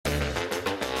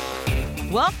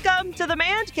Welcome to the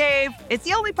Man Cave. It's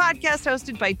the only podcast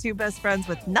hosted by two best friends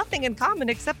with nothing in common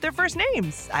except their first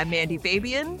names. I'm Mandy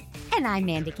Fabian. And I'm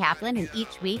Mandy Kaplan, and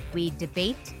each week we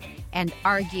debate and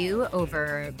argue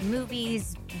over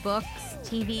movies, books,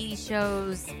 TV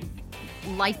shows,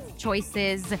 life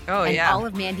choices, and all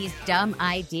of Mandy's dumb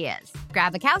ideas.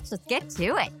 Grab a couch, let's get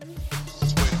to it.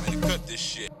 Wait a minute, cut this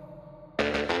shit.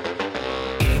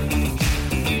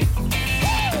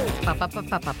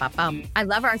 I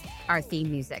love our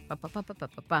theme music.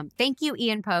 Thank you,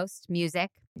 Ian Post Music.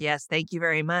 Yes, thank you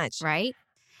very much. Right?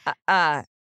 Can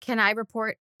I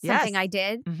report something I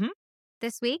did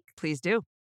this week? Please do.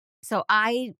 So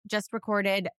I just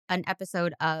recorded an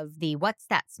episode of the What's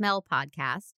That Smell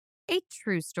podcast, a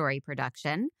True Story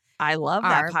production. I love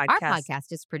that podcast. Our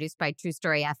podcast is produced by True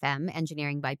Story FM,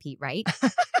 engineering by Pete Wright.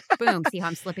 Boom. See how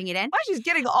I'm slipping it in? Oh, she's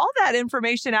getting all that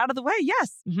information out of the way.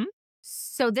 Yes. Mm-hmm.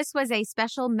 So this was a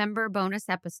special member bonus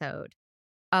episode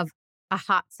of a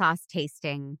hot sauce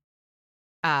tasting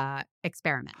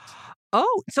experiment.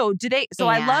 Oh, so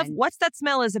I love What's That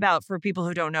Smell is about, for people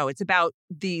who don't know. It's about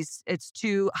it's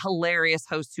two hilarious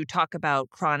hosts who talk about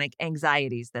chronic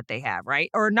anxieties that they have, right?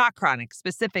 Or not chronic,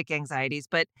 specific anxieties,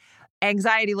 but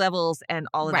anxiety levels and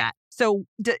all of that. So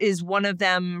is one of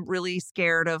them really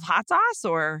scared of hot sauce,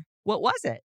 or what was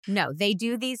it? No, they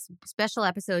do these special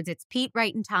episodes. It's Pete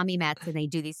Wright and Tommy Metz, and they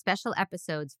do these special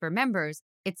episodes for members.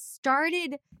 It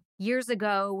started years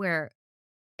ago where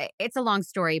it's a long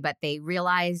story, but they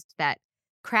realized that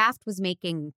Kraft was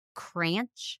making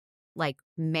Cranch, like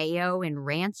mayo and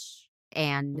ranch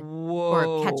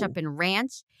or ketchup and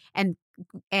ranch.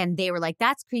 And they were like,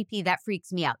 that's creepy. That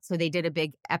freaks me out. So they did a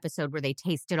big episode where they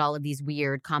tasted all of these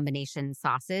weird combination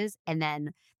sauces. And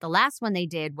then the last one they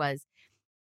did was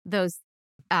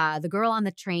the girl on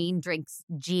the train drinks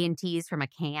G&Ts from a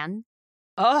can.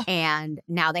 Oh. And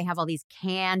now they have all these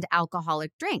canned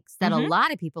alcoholic drinks that a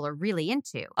lot of people are really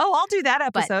into. Oh, I'll do that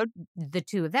episode. But the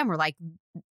two of them were like,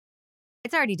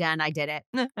 it's already done. I did it.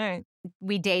 All right.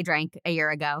 We day drank a year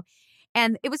ago.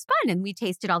 And it was fun. And we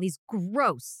tasted all these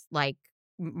gross, like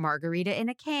margarita in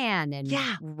a can and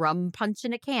rum punch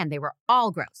in a can. They were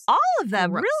all gross. All of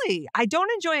them, really. I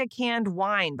don't enjoy a canned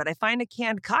wine, but I find a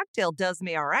canned cocktail does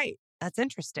me all right. That's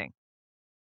interesting.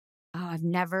 Oh, I've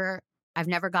never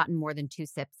gotten more than 2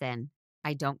 sips in.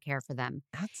 I don't care for them.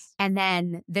 And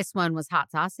then this one was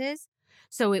hot sauces.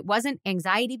 So it wasn't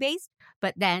anxiety based,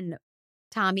 but then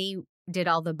Tommy did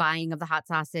all the buying of the hot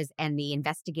sauces and the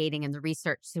investigating and the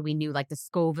research. So we knew like the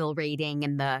Scoville rating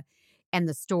and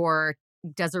the store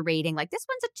does a rating. Like, this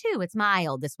one's a 2, it's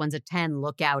mild. This one's a 10,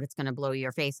 look out, it's going to blow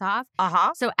your face off.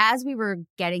 So as we were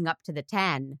getting up to the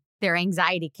 10, their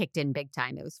anxiety kicked in big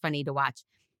time. It was funny to watch.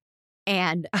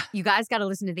 And you guys got to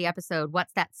listen to the episode,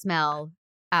 What's That Smell?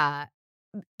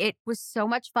 It was so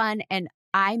much fun. And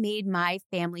I made my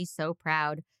family so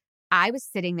proud. I was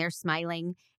sitting there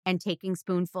smiling and taking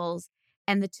spoonfuls.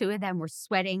 And the two of them were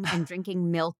sweating and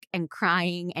drinking milk and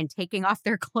crying and taking off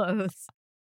their clothes.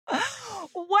 Wow.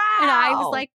 And I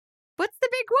was like, what's the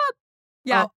big whoop?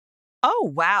 Yeah.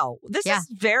 Oh, wow. This is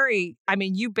very, I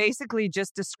mean, you basically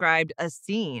just described a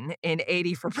scene in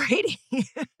 80 for Brady.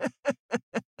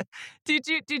 Did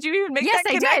you even make that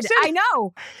connection? Yes, I did. I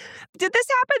know. Did this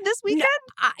happen this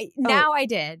weekend? Now I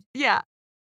did. Yeah.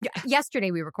 Yesterday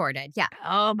we recorded. Yeah.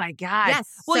 Oh my God. Yes.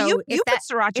 Well, so you put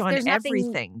sriracha on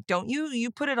everything, don't you?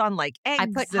 You put it on like eggs. I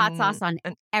put hot sauce on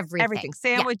everything. Everything.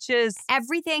 Sandwiches. Yeah.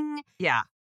 Everything. Yeah.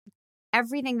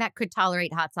 Everything that could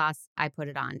tolerate hot sauce, I put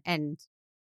it on. And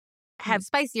have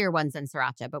spicier ones than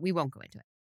sriracha, but we won't go into it.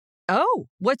 Oh,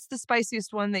 what's the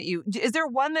spiciest one is there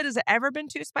one that has ever been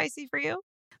too spicy for you?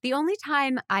 The only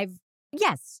time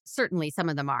yes, certainly some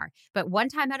of them are. But one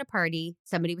time at a party,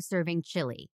 somebody was serving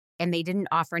chili and they didn't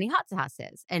offer any hot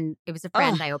sauces. And it was a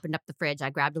friend. I opened up the fridge. I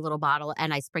grabbed a little bottle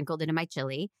and I sprinkled it in my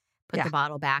chili, put the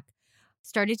bottle back,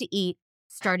 started to eat,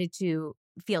 started to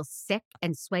feel sick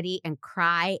and sweaty and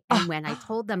cry. And when I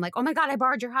told them like, oh my God, I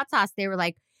borrowed your hot sauce, they were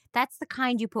like, that's the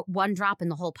kind you put 1 drop in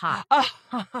the whole pot.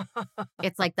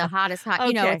 It's like the hottest hot,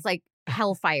 it's like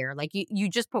hellfire. Like you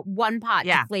just put 1 pot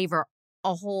to flavor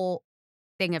a whole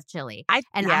thing of chili. I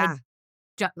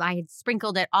had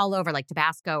sprinkled it all over like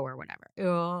Tabasco or whatever.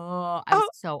 Oh, I was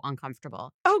so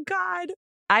uncomfortable. Oh God.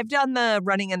 I've done the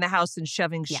running in the house and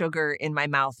shoving sugar in my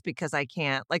mouth because I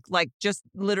can't, like just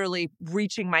literally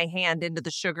reaching my hand into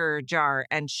the sugar jar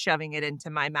and shoving it into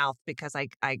my mouth because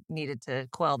I needed to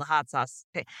quell the hot sauce.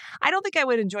 I don't think I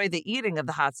would enjoy the eating of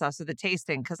the hot sauce or the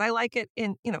tasting because I like it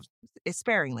in,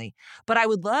 sparingly. But I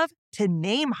would love to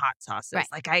name hot sauces,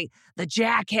 like the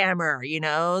jackhammer,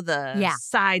 the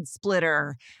side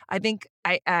splitter. I think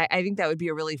that would be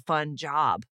a really fun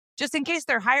job. Just in case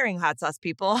they're hiring hot sauce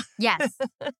people. Yes.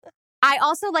 I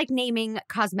also like naming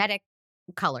cosmetic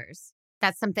colors.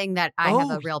 That's something that I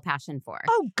have a real passion for.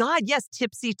 Oh, God, yes.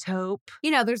 Tipsy taupe.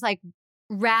 There's like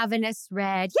ravenous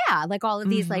red. Yeah, like all of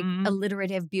these like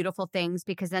alliterative, beautiful things,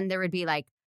 because then there would be like,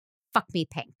 fuck me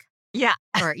pink. Yeah.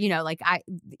 Or, like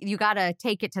you got to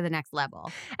take it to the next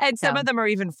level. And some of them are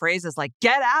even phrases like,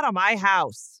 get out of my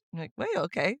house. I'm like, wait,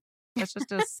 okay. That's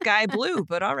just a sky blue,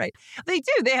 but all right. They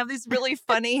do. They have these really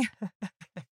funny.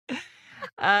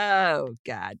 Oh,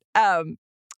 God.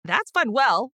 That's fun.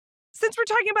 Well, since we're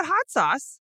talking about hot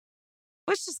sauce,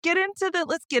 let's get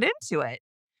into it.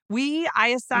 I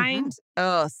assigned,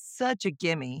 such a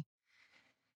gimme.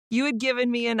 You had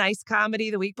given me a nice comedy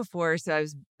the week before, so I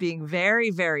was being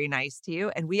very, very nice to you.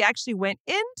 And we actually went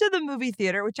into the movie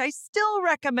theater, which I still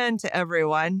recommend to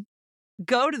everyone.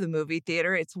 Go to the movie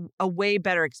theater. It's a way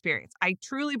better experience. I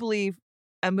truly believe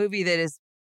a movie that is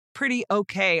pretty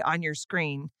okay on your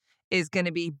screen is going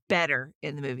to be better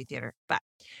in the movie theater. But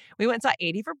we went and saw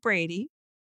 80 for Brady,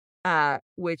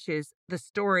 which is the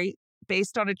story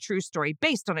based on a true story,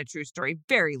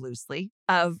 very loosely,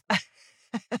 of...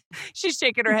 She's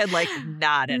shaking her head like,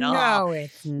 not at all. No,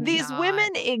 it's These not. women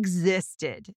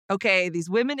existed. Okay, these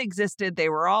women existed. They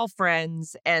were all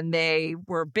friends, and they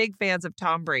were big fans of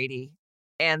Tom Brady.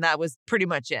 And that was pretty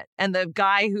much it. And the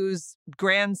guy whose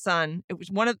grandson, it was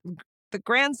the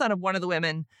grandson of one of the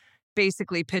women,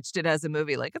 basically pitched it as a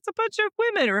movie. Like, it's a bunch of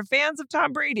women who are fans of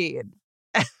Tom Brady.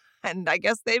 And I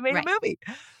guess they made a movie.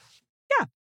 Yeah.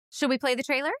 Should we play the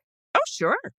trailer? Oh,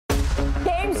 sure.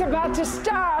 Game's about to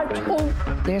start. Oh,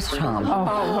 there's Tom.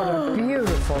 Oh, what a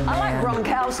beautiful man. I like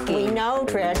Gronkowski. We know,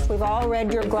 Trish. We've all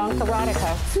read your Gronk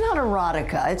erotica. It's not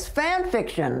erotica. It's fan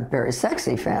fiction. Very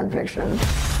sexy fan fiction.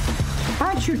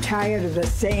 Aren't you tired of the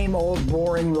same old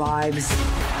boring lives?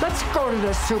 Let's go to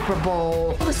the Super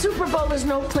Bowl. The Super Bowl is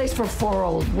no place for 4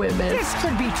 old women. This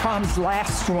could be Tom's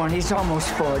last one. He's almost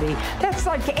 40. That's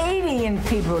like 80 in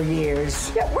people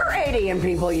years. Yeah, we're 80 in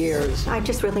people years. I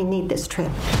just really need this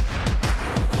trip.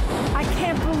 I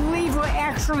can't believe we're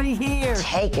actually here.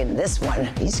 Taking this one.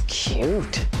 He's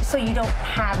cute. So you don't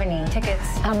have any tickets?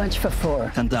 How much for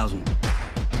 4? 10,000.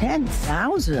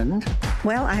 10,000?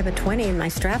 Well, I have a 20 in my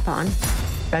strap-on.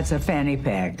 That's a fanny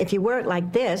pack. If you wear it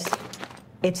like this,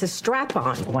 it's a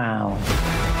strap-on. Wow.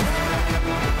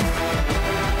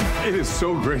 It is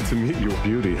so great to meet you.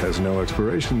 Beauty has no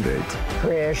expiration date.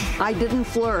 Trish, I didn't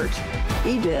flirt.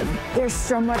 He did. there's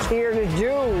so much here to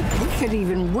do. We could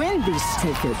even win these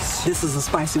tickets. This is a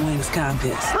spicy wings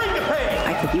contest.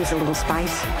 I could use a little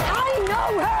spice. I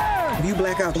know her! If you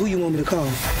black out, who you want me to call?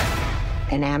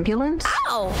 An ambulance?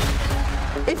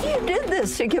 If you did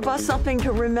this to give us something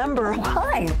to remember,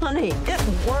 why? Honey,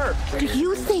 it worked. Do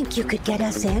you think you could get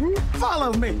us in?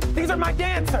 Follow me. These are my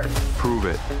dancers. Prove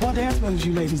it. What dance moves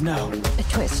you ladies know? A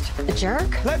twist. A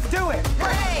jerk? Let's do it.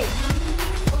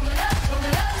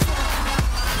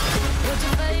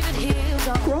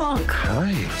 Gronk.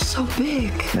 Hi. So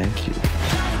big. Thank you.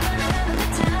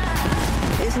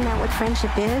 Isn't that what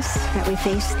friendship is? That we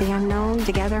face the unknown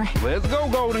together? Let's go,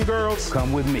 Golden Girls.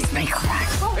 Come with me. Hey,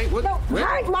 what?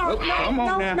 Come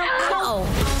on now.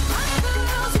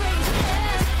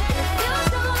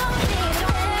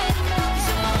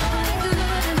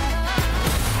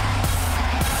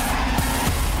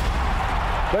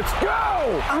 Let's go.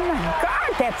 Oh my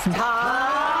God, that's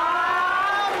Tom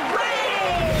Brady!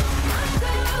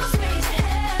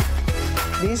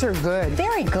 These are good.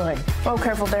 Very good. Oh,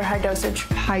 careful, they're high dosage.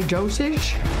 High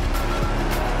dosage?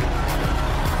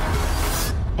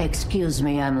 Excuse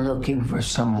me, I'm looking for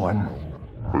someone.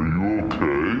 Are you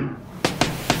okay?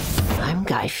 I'm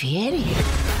Guy Fieri.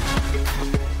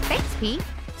 Thanks, Pete.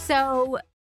 So,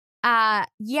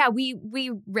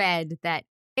 we read that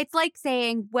it's like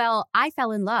saying, well, I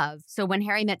fell in love, so When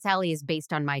Harry Met Sally is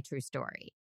based on my true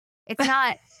story. It's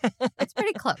not, it's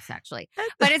pretty close, actually.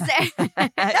 But it's,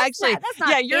 that's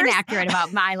not inaccurate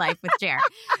about my life with Jer.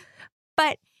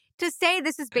 But to say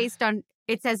this is based on,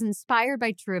 it says inspired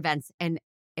by true events, and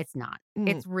it's not.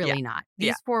 It's really not.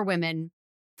 These 4 women,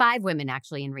 5 women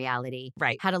actually in reality,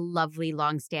 had a lovely,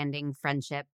 long-standing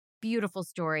friendship, beautiful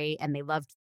story, and they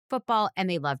loved football and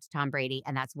they loved Tom Brady,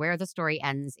 and that's where the story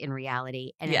ends in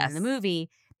reality. And in the movie,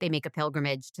 they make a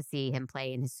pilgrimage to see him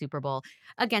play in his Super Bowl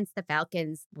against the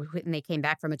Falcons, and they came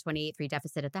back from a 28-3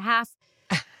 deficit at the half.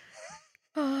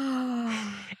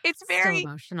 It's very so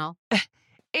emotional.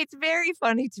 It's very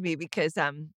funny to me because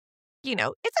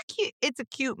it's a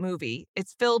cute movie.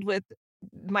 It's filled with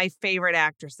my favorite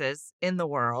actresses in the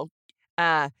world.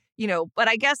 But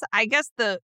I guess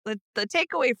the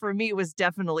takeaway for me was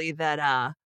definitely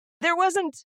that there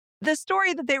wasn't the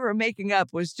story that they were making up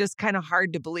was just kind of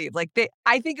hard to believe. Like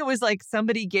I think it was like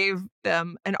somebody gave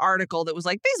them an article that was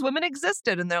like, these women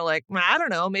existed. And they're like, I don't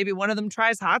know, maybe one of them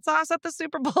tries hot sauce at the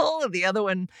Super Bowl and the other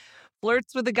one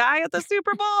flirts with a guy at the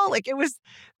Super Bowl. Like it was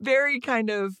very kind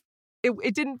of,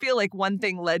 it didn't feel like one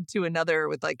thing led to another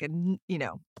with like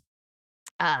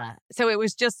so it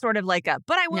was just sort of like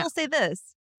but I will say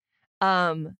this,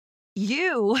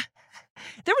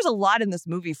 there was a lot in this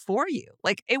movie for you.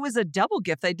 Like it was a double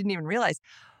gift. I didn't even realize.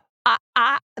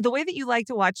 The way that you like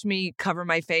to watch me cover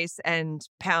my face and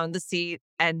pound the seat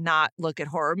and not look at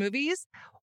horror movies,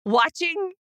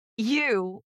 watching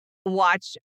you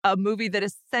watch a movie that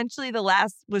essentially the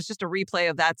last was just a replay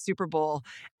of that Super Bowl,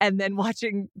 and then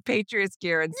watching Patriots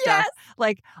gear and stuff. Yes.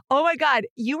 Like, oh my God,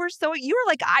 you were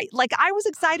like I was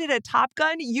excited at Top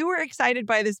Gun. You were excited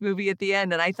by this movie at the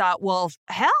end. And I thought, well,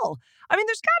 hell, I mean,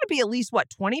 there's got to be at least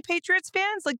 20 Patriots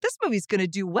fans? Like this movie's going to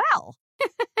do well.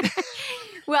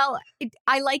 Well,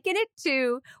 I liken it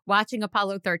to watching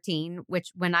Apollo 13,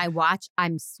 which when I watch,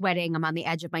 I'm sweating. I'm on the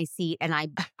edge of my seat. And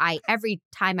I every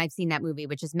time I've seen that movie,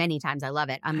 which is many times, I love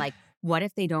it. I'm like, what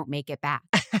if they don't make it back?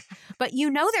 But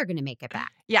they're going to make it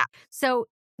back. Yeah. So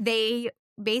they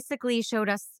basically showed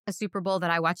us a Super Bowl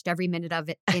that I watched every minute of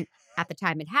it at the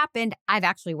time it happened. I've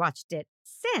actually watched it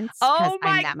since because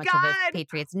I'm that much of a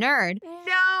Patriots nerd.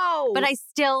 No. But I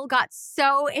still got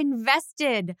so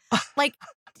invested. Like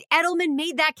Edelman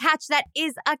made that catch. That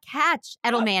is a catch.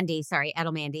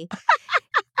 Edelmandy.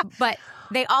 But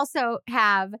they also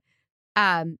have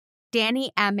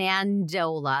Danny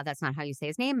Amendola. That's not how you say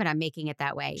his name, but I'm making it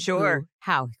that way. Sure.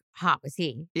 How hot was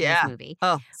he in this movie?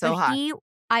 Oh, so hot.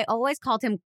 I always called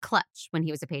him clutch when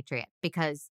he was a Patriot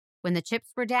because when the chips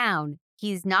were down,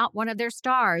 he's not one of their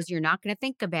stars. You're not going to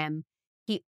think of him.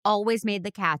 He always made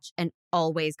the catch and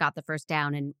always got the first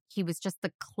down. And he was just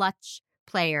the clutch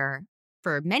player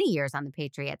for many years on the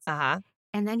Patriots. Uh-huh.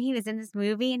 And then he was in this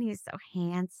movie and he was so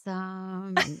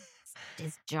handsome and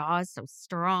his jaw is so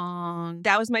strong.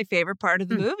 That was my favorite part of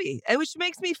the movie, which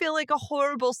makes me feel like a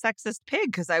horrible sexist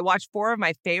pig because I watched 4 of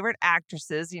my favorite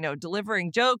actresses,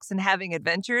 delivering jokes and having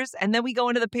adventures. And then we go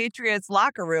into the Patriots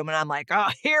locker room and I'm like,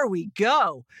 oh, here we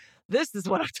go. This is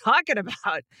what I'm talking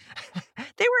about.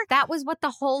 That was what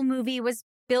the whole movie was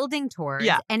building towards.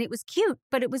 Yeah. And it was cute,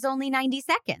 but it was only 90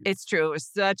 seconds. It's true. It was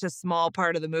such a small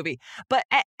part of the movie. But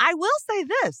I will say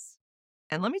this,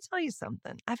 and let me tell you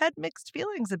something. I've had mixed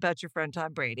feelings about your friend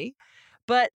Tom Brady,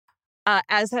 but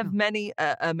as have many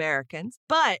Americans.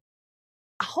 But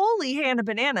holy Hannah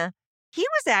Banana, he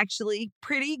was actually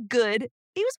pretty good.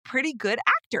 He was a pretty good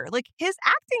actor. Like his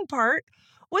acting part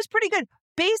was pretty good.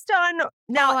 Based on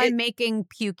I'm making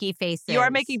pukey faces. You are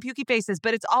making pukey faces,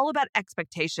 but it's all about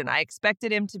expectation. I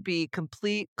expected him to be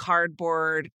complete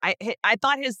cardboard. I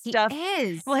thought his stuff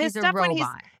is. Well, his he's stuff a when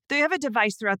robot. they have a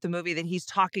device throughout the movie that he's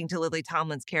talking to Lily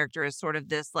Tomlin's character as sort of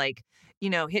this like,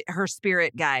 her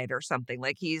spirit guide or something.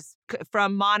 Like he's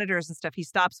from monitors and stuff. He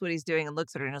stops what he's doing and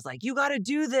looks at her and is like, "You got to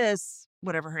do this,"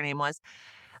 whatever her name was,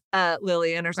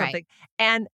 Lillian or something.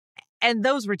 Right. And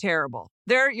those were terrible.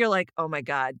 You're like, oh my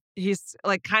God. He's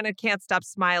like kind of can't stop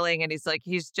smiling. And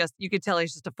you could tell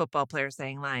he's just a football player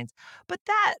saying lines. But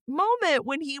that moment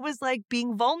when he was like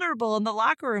being vulnerable in the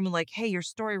locker room and like, hey, your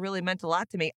story really meant a lot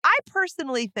to me. I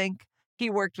personally think he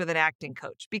worked with an acting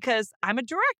coach because I'm a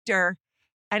director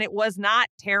and it was not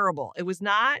terrible. It was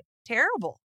not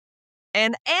terrible.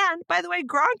 And by the way,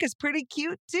 Gronk is pretty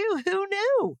cute too. Who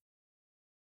knew?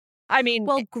 I mean,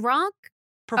 Gronk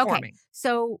performing. Okay,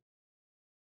 so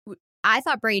I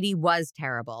thought Brady was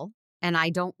terrible, and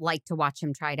I don't like to watch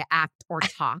him try to act or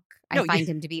talk. I find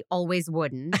him to be always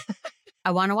wooden. I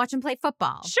want to watch him play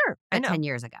football. Sure, I know. 10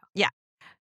 years ago. Yeah.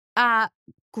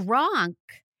 Gronk,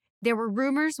 there were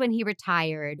rumors when he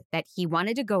retired that he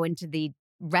wanted to go into the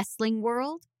wrestling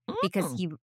world because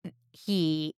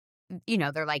he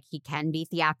they're like, he can be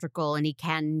theatrical and he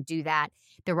can do that.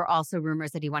 There were also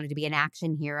rumors that he wanted to be an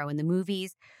action hero in the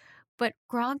movies. But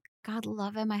Gronk, God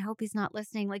love him. I hope he's not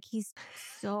listening. Like, he's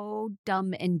so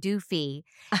dumb and doofy.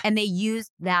 And they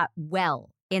used that well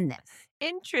in this.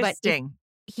 Interesting.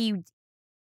 But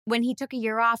when he took a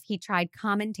year off, he tried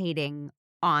commentating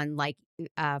on like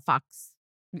Fox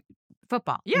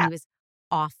football. Yeah. And he was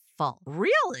awful.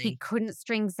 Really? He couldn't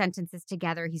string sentences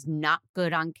together. He's not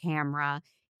good on camera.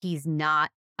 He's not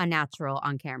a natural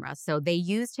on camera. So they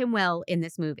used him well in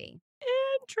this movie.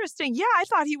 Interesting. Yeah,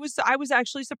 I was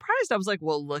actually surprised. I was like,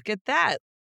 well, look at that.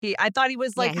 I thought he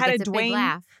was like, had a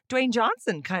Dwayne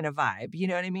Johnson kind of vibe. You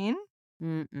know what I mean?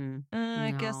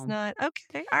 I guess not.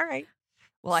 Okay. All right.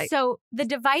 Well, so the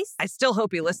device. I still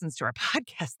hope he listens to our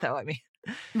podcast though. I mean,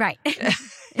 right.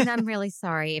 And I'm really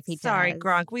sorry if he does. Sorry,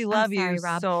 Gronk. We love you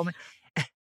Rob. so much.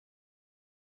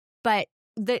 But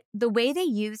the way they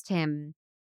used him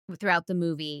throughout the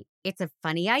movie, it's a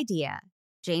funny idea.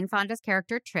 Jane Fonda's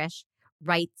character, Trish,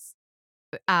 writes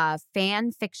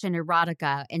fan fiction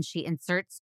erotica, and she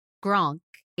inserts Gronk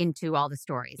into all the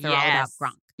stories. They're all about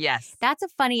Gronk. Yes. That's a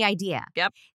funny idea.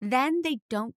 Yep. Then they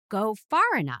don't go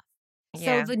far enough.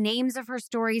 Yeah. So the names of her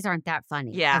stories aren't that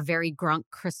funny. Yeah. A very Gronk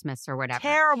Christmas or whatever.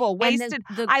 Terrible. Wasted.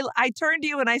 The I turned to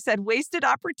you and I said, wasted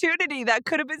opportunity. That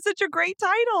could have been such a great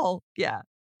title. Yeah.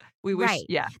 We wish. Right.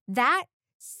 Yeah. That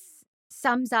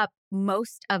sums up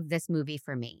most of this movie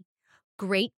for me.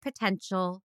 Great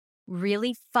potential,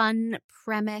 really fun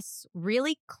premise,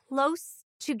 really close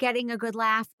to getting a good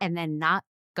laugh, and then not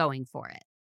going for it.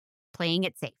 Playing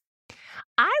it safe.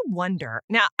 I wonder.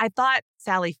 Now, I thought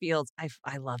Sally Fields,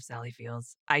 I love Sally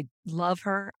Fields. I love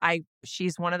her.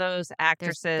 She's one of those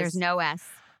actresses. There's no S.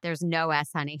 There's no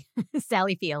S, honey.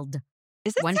 Sally Field.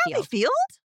 Is it One Sally Field?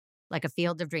 Like a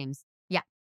field of dreams. Yeah.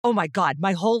 Oh my God.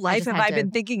 My whole life have I to- been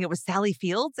thinking it was Sally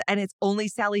Fields, and it's only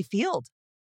Sally Field.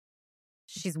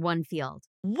 She's one field.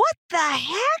 What the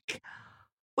heck?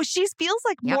 Well, she feels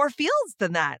like more fields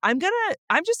than that. I'm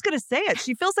just gonna say it.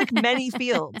 She feels like many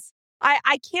fields.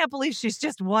 I can't believe she's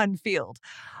just one field.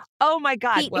 Oh my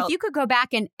God. Pete, if you could go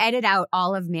back and edit out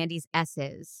all of Mandy's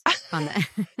S's on the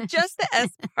just the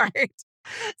S part.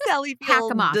 Sally Field. hack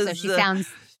them off so she sounds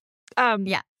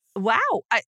yeah. Wow.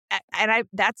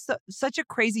 That's such a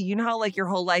crazy, you know how like your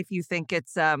whole life you think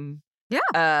it's take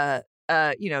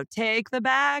the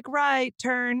back right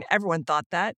turn. Everyone thought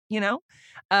that,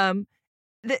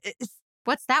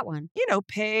 What's that one?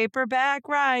 Paperback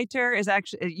right turn is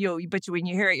actually, but when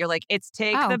you hear it, you're like, it's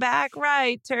take the back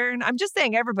right turn. I'm just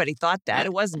saying everybody thought that.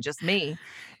 It wasn't just me.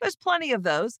 There's plenty of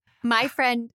those. My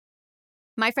friend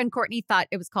Courtney thought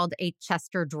it was called a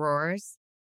Chester drawers.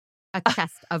 A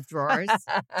chest of drawers.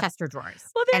 Chester drawers.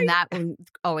 Well, and that one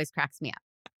always cracks me up.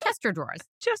 Chester drawers.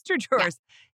 Chester drawers.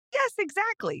 Yeah. Yes,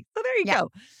 exactly. So there you go.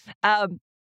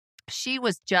 She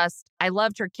was I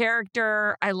loved her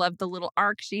character. I loved the little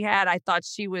arc she had. I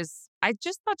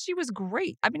just thought she was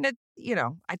great. I mean, I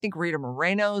think Rita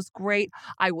Moreno's great.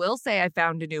 I will say I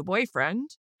found a new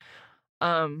boyfriend.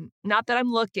 Not that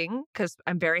I'm looking because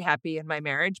I'm very happy in my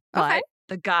marriage, but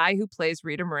the guy who plays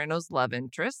Rita Moreno's love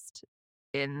interest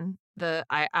in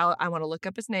I want to look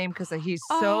up his name because he's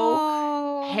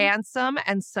so handsome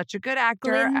and such a good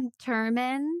actor. Glyn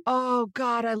Turman. Oh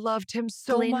God, I loved him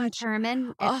so much. Glyn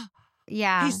Turman. Oh,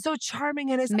 yeah. He's so charming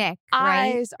and his Mick,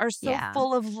 eyes are so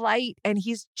full of light and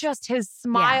his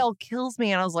smile kills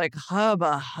me. And I was like,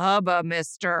 hubba,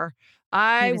 mister.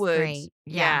 I would, great.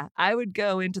 Yeah. I would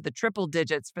go into the triple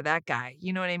digits for that guy.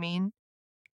 You know what I mean?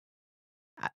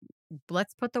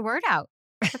 Let's put the word out.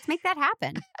 Let's make that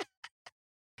happen.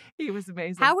 He was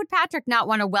amazing. How would Patrick not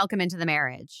want to welcome into the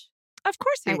marriage? Of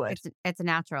course he would. It's a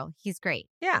natural. He's great.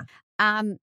 Yeah.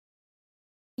 Of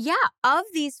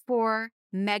these 4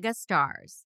 mega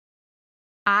stars,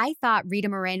 I thought Rita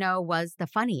Moreno was the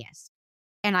funniest,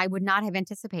 and I would not have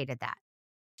anticipated that.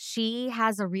 She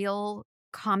has a real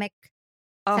comic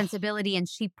sensibility, and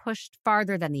she pushed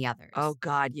farther than the others. Oh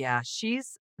God, yeah.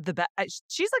 She's the best.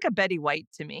 She's like a Betty White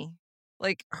to me.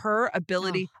 Like her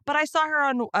ability, but I saw her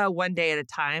on One Day at a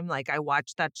Time. Like I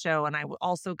watched that show and I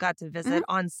also got to visit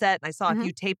on set and I saw a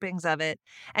few tapings of it.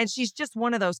 And she's just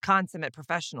one of those consummate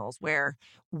professionals where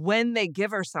when they give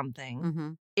her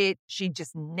something, she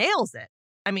just nails it.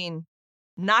 I mean,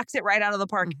 knocks it right out of the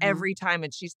park every time.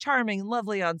 And she's charming and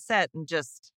lovely on set and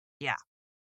just, yeah.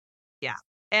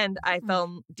 And I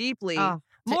fell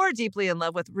more deeply in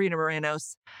love with Rita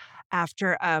Moreno's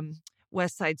after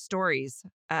West Side Stories.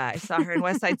 I saw her in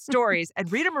West Side Stories, and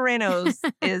Rita Moreno's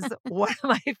is one of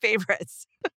my favorites.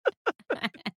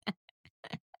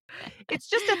 It's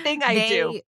just a thing I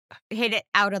do. Hit it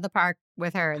out of the park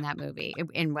with her in that movie,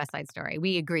 in West Side Story.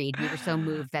 We agreed. We were so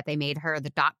moved that they made her the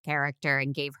doc character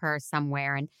and gave her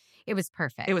somewhere, and it was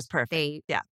perfect. It was perfect. They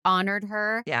honored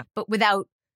her, but without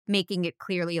making it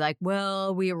clearly like,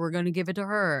 well, we were going to give it to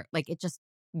her. Like, it just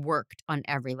worked on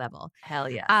every level. Hell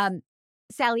yeah.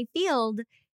 Sally Field,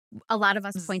 a lot of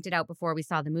us pointed out before we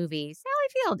saw the movie, Sally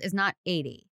Field is not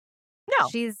 80. No.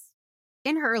 She's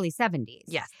in her early 70s.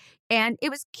 Yes. And it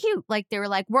was cute. Like, they were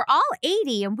like, we're all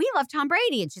 80 and we love Tom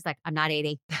Brady. And she's like, I'm not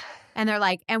 80. And they're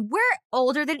like, and we're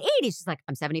older than 80. She's like,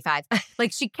 I'm 75.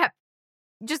 Like, she kept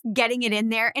just getting it in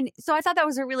there. And so I thought that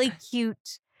was a really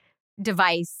cute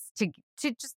device to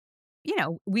just,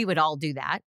 we would all do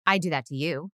that. I do that to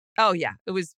you. Oh, yeah.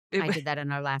 I did that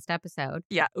in our last episode.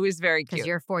 Yeah, it was very cute. Because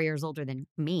you're 4 years older than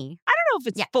me. I don't know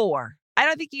if it's 4. I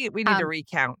don't think we need to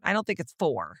recount. I don't think it's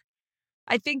 4.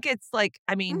 I think it's like,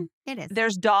 I mean, it is.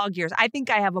 There's dog years. I think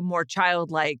I have a more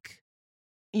childlike,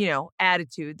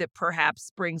 attitude that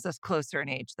perhaps brings us closer in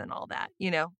age than all that,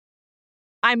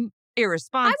 I'm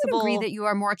irresponsible. I would agree that you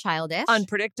are more childish.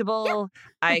 Unpredictable.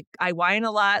 Yeah. I whine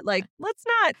a lot. Like, let's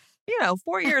not,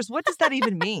 4 years. What does that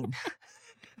even mean?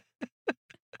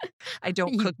 I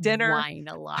don't cook dinner. Whine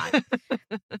a lot.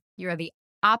 You're the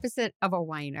opposite of a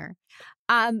whiner.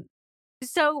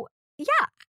 So, yeah,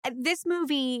 this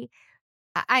movie,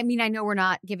 I mean, I know we're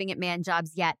not giving it man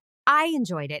jobs yet. I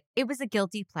enjoyed it. It was a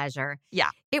guilty pleasure. Yeah.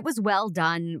 It was well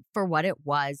done for what it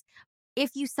was.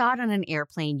 If you saw it on an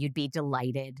airplane, you'd be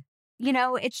delighted.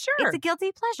 It's a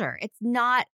guilty pleasure. It's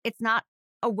not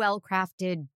a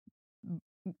well-crafted,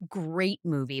 great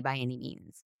movie by any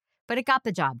means, but it got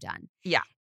the job done. Yeah.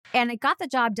 And it got the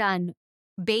job done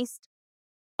based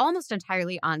almost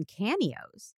entirely on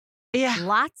cameos. Yeah.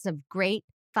 Lots of great,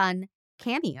 fun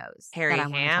cameos. Harry that I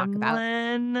want to talk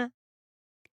about.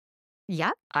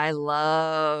 Yep. I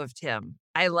loved him.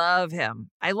 I love him.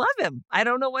 I love him. I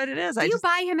don't know what it is. Do you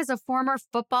buy him as a former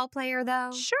football player,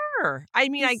 though? Sure. I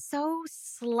mean, he's so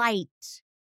slight.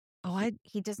 Oh,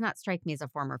 he does not strike me as a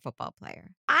former football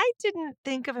player. I didn't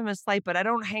think of him as slight, but I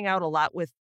don't hang out a lot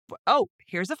with. Oh,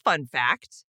 here's a fun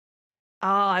fact. Oh,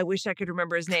 I wish I could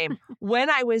remember his name. When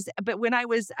I was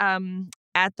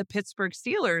at the Pittsburgh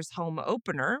Steelers home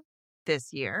opener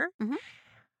this year,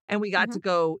 and we got to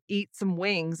go eat some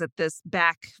wings at this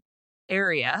back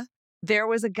area, there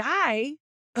was a guy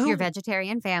who... Your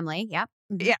vegetarian family, yep.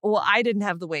 Yeah, well, I didn't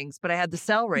have the wings, but I had the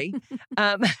celery.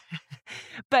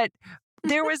 But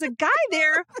there was a guy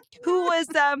there who was...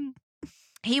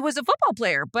 he was a football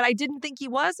player, but I didn't think he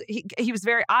was. He was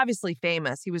very obviously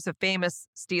famous. He was a famous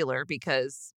Steeler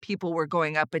because people were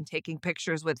going up and taking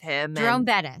pictures with him. Jerome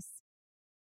Bettis.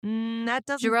 That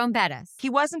doesn't... Jerome Bettis. He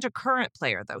wasn't a current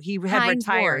player, though. He had Hines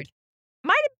retired. Ward.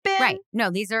 Might have been. Right.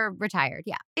 No, these are retired,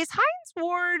 yeah. Is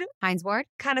Hines Ward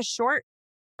kind of short?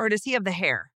 Or does he have the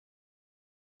hair?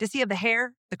 Does he have the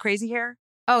hair? The crazy hair?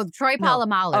 Oh, Troy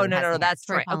Polamalu. Oh, no, that's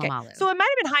Troy right. Okay. Polamalu. So it might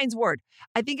have been Hines Ward.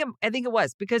 I think it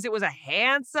was because it was a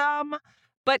handsome,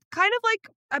 but kind of like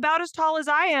about as tall as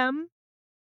I am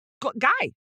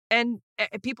guy. And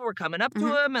people were coming up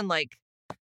to him and like,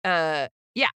 yeah.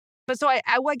 But so I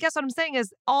guess what I'm saying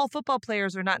is all football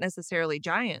players are not necessarily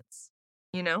giants,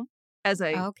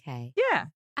 Okay. Yeah.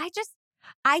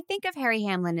 I think of Harry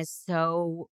Hamlin as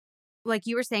so, like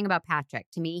you were saying about Patrick.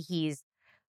 To me, he's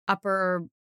upper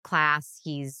class.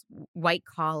 He's white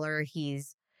collar. He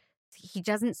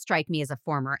doesn't strike me as a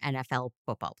former NFL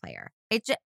football player.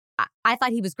 I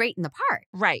thought he was great in the part.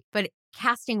 Right. But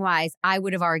casting wise, I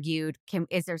would have argued,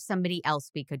 is there somebody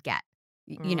else we could get?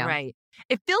 Right.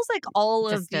 It feels like all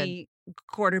of the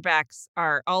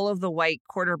white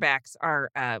quarterbacks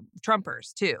are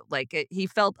Trumpers too. Like he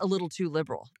felt a little too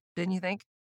liberal, didn't you think?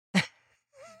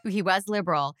 He was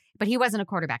liberal, but he wasn't a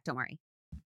quarterback. Don't worry.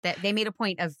 They made a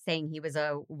point of saying he was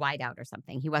a wideout or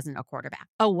something. He wasn't a quarterback.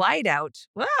 A wideout?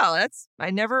 Wow,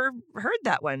 I never heard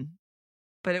that one.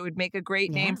 But it would make a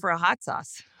great name for a hot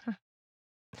sauce.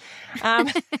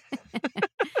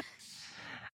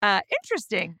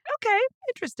 Interesting. Okay,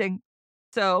 interesting.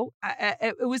 So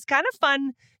it was kind of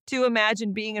fun to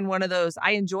imagine being in one of those.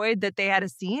 I enjoyed that they had a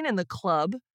scene in the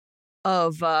club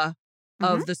of the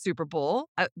Super Bowl.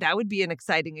 That would be an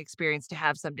exciting experience to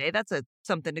have someday. That's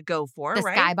something to go for, the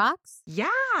right? Skybox?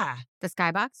 Yeah. The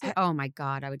Skybox? Oh my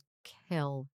God, I would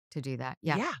kill to do that.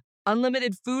 Yeah. Yeah.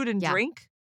 Unlimited food and drink.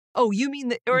 Oh, you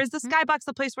mean or is the Skybox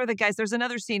the place where the guys, there's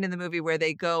another scene in the movie where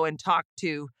they go and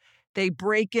they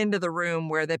break into the room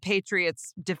where the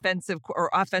Patriots defensive or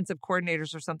offensive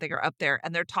coordinators or something are up there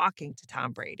and they're talking to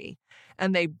Tom Brady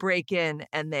and they break in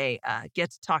and they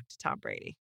get to talk to Tom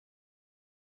Brady,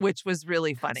 which was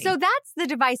really funny. So that's the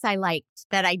device I liked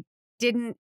that I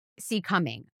didn't see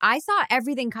coming. I saw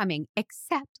everything coming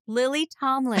except Lily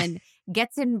Tomlin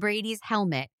gets in Brady's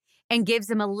helmet and gives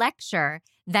him a lecture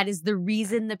that is the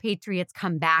reason the Patriots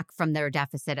come back from their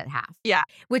deficit at half. Yeah.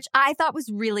 Which I thought was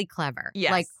really clever.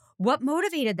 Yes. Like, what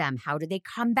motivated them? How did they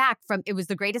come back from? It was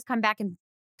the greatest comeback in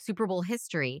Super Bowl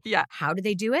history. Yeah. How did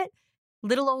they do it?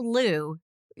 Little old Lou,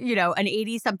 an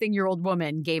 80-something-year-old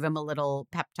woman gave him a little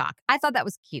pep talk. I thought that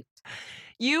was cute.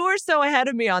 You were so ahead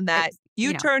of me on that.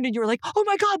 You turned and you were like, oh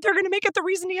my God, they're going to make it the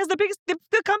reason he has the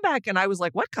comeback. And I was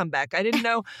like, what comeback? I didn't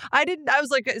know. I was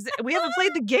like, we haven't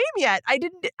played the game yet.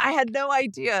 I had no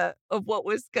idea of what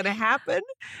was going to happen.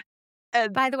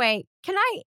 And by the way,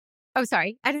 oh,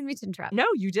 sorry. I didn't mean to interrupt. No,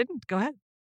 you didn't. Go ahead.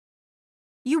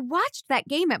 You watched that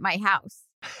game at my house.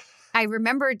 I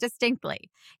remember it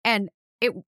distinctly. And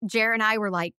Jer and I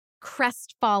were like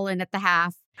crestfallen at the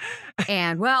half.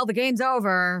 And, well, the game's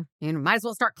over. You know, might as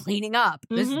well start cleaning up.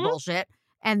 This is bullshit.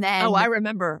 And then I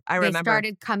remember. They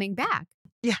started coming back.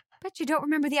 Yeah. But you don't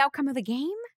remember the outcome of the game?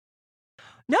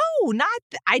 No,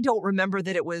 I don't remember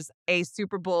that it was a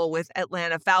Super Bowl with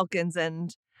Atlanta Falcons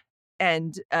and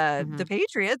the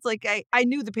Patriots. Like I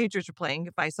knew the Patriots were playing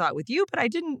if I saw it with you, but I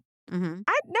didn't. No,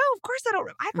 of course I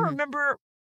don't. I don't remember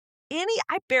any.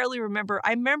 I barely remember.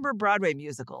 I remember Broadway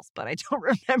musicals, but I don't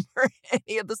remember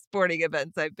any of the sporting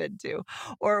events I've been to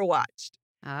or watched.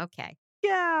 Okay.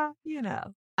 Yeah, you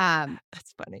know.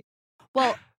 That's funny.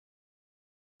 Well,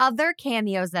 other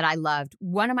cameos that I loved.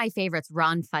 One of my favorites,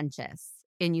 Ron Funches.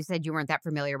 And you said you weren't that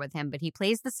familiar with him, but he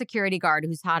plays the security guard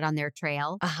who's hot on their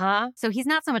trail. So he's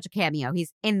not so much a cameo.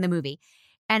 He's in the movie.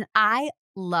 And I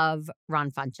love Ron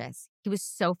Funches. He was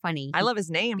so funny. I love his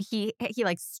name. He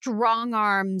like strong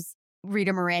arms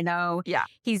Rita Moreno. Yeah.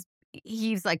 He's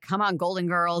like, come on, Golden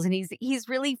Girls. And he's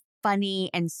really funny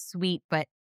and sweet, but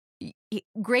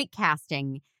great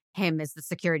casting him as the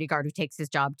security guard who takes his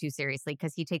job too seriously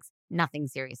because he takes nothing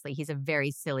seriously. He's a very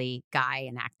silly guy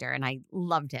and actor, and I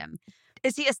loved him.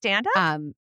 Is he a stand-up?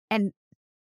 And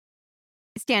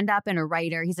stand-up and a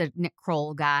writer. He's a Nick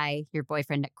Kroll guy, your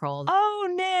boyfriend, Nick Kroll. Oh,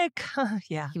 Nick.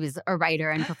 Yeah. He was a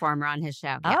writer and performer on his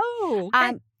show. Yeah. Oh,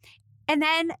 okay. And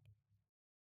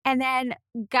then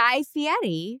Guy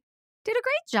Fieri did a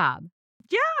great job.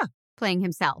 Yeah. Playing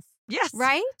himself. Yes.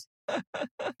 Right?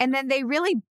 And then they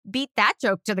really beat that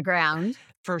joke to the ground.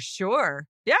 For sure.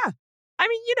 Yeah. I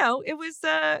mean, you know, it was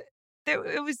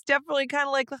definitely kind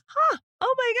of like,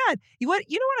 oh my God. You know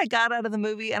what I got out of the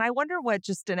movie? And I wonder what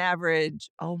just an average,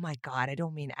 oh my God, I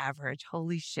don't mean average.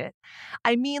 Holy shit.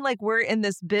 I mean, like, we're in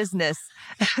this business.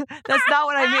 That's not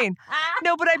what I mean.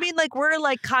 No, but I mean, like, we're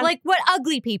like... like what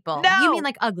ugly people? No. You mean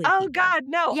like ugly people? Oh God,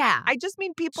 no. Yeah. I just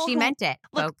mean people She meant it,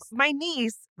 look, folks. my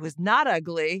niece was not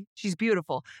ugly. She's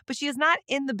beautiful, but she is not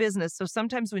in the business. So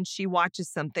sometimes when she watches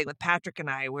something with Patrick and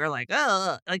I, we're like,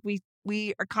 oh, like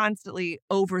we are constantly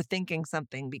overthinking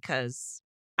something because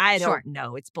I don't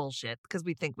know. It's bullshit because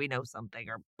we think we know something,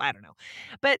 or I don't know.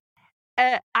 But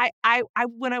I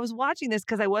when I was watching this,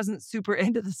 because I wasn't super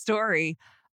into the story,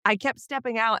 I kept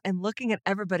stepping out and looking at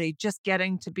everybody just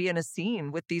getting to be in a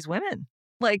scene with these women.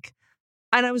 Like,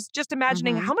 and I was just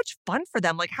imagining how much fun for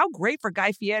them. Like, how great for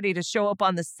Guy Fieri to show up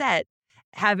on the set,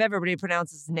 have everybody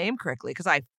pronounce his name correctly, because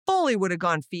I fully would have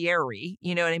gone Fieri.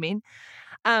 You know what I mean?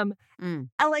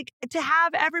 I like to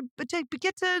have to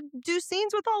get to do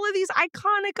scenes with all of these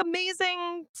iconic,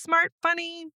 amazing, smart,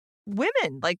 funny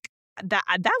women. Like that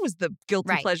was the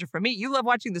guilty pleasure for me. You love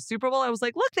watching the Super Bowl. I was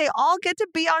like, look, they all get to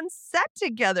be on set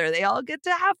together. They all get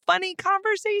to have funny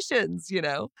conversations, you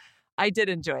know. I did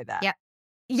enjoy that. Yep.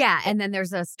 Yeah, and then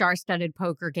there's a star-studded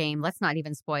poker game. Let's not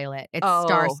even spoil it. It's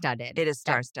star-studded. It is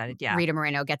star-studded, yeah. Rita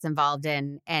Moreno gets involved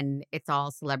in, and it's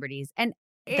all celebrities. And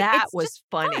that it's was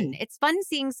funny. Fun. It's fun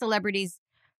seeing celebrities.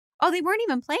 Oh, they weren't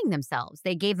even playing themselves.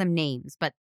 They gave them names,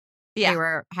 but they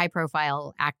were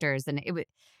high-profile actors, and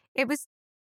it was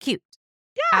cute.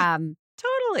 Yeah,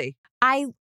 totally. I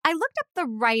looked up the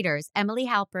writers, Emily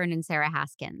Halpern and Sarah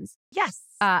Haskins. Yes.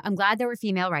 I'm glad there were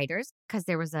female writers because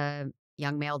there was a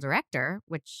young male director,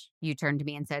 which you turned to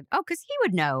me and said, oh, because he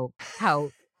would know how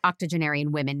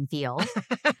octogenarian women feel.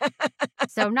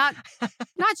 So not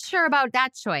sure about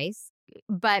that choice,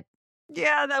 but...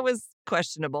 Yeah, that was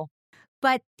questionable.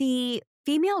 But the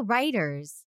female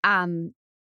writers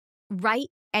write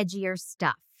edgier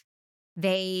stuff.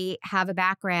 They have a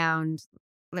background.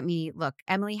 Let me look.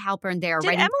 Emily Halpern, they're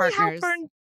writing partners.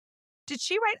 Did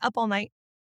she write Up All Night?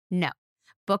 No.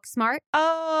 Booksmart.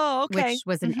 Oh, okay. Which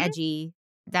was an edgy,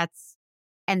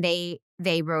 and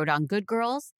they wrote on Good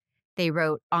Girls. They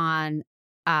wrote on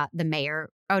The Mayor.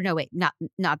 Oh, no, wait, not,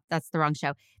 that's the wrong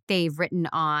show. They've written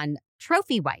on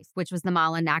Trophy Wife, which was the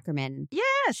Malin Ackerman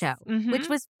show, which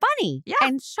was funny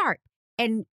and sharp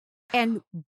and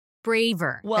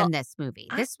braver than this movie.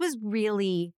 This was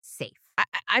really safe.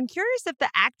 I'm curious if the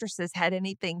actresses had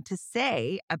anything to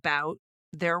say about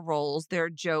their roles, their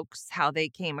jokes, how they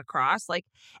came across. Like,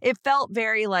 it felt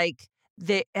very like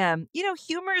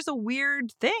humor is a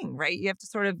weird thing, right? You have to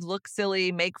sort of look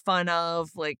silly, make fun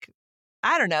of, like,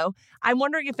 I don't know. I'm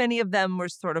wondering if any of them were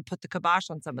sort of put the kibosh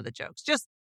on some of the jokes. Just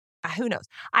who knows?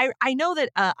 I know that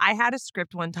I had a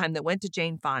script one time that went to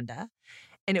Jane Fonda,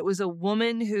 and it was a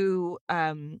woman who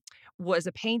was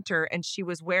a painter, and she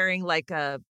was wearing like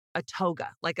a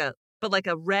toga, like a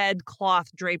red cloth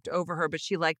draped over her, but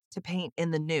she liked to paint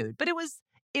in the nude, but it was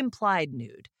implied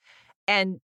nude,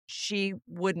 and she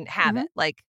wouldn't have it.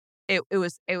 Like it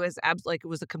was absolutely, like, it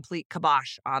was a complete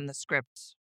kibosh on the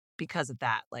script because of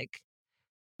that. Like,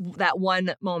 that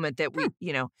one moment that we,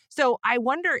 So I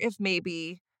wonder if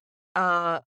maybe,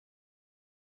 I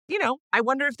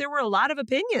wonder if there were a lot of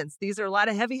opinions. These are a lot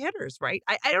of heavy hitters, right?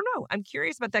 I don't know. I'm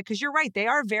curious about that because you're right. They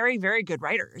are very, very good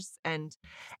writers. And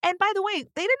by the way,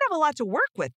 they didn't have a lot to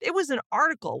work with. It was an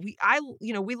article.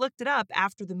 We looked it up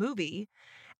after the movie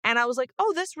and I was like,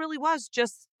 oh, this really was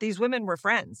just these women were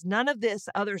friends. None of this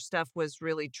other stuff was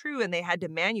really true. And they had to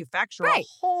manufacture a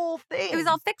whole thing. It was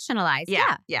all fictionalized.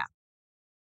 Yeah. Yeah.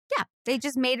 They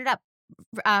just made it up.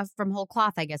 From whole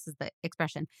cloth, I guess is the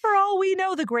expression. For all we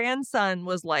know, the grandson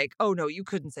was like, oh, no, you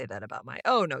couldn't say that about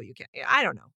oh, no, you can't. I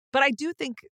don't know. But I do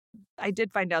think I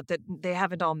did find out that they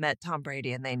haven't all met Tom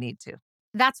Brady and they need to.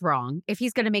 That's wrong. If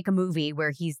he's going to make a movie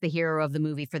where he's the hero of the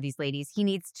movie for these ladies, he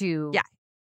needs to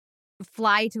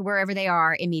fly to wherever they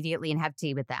are immediately and have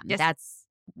tea with them. Yes.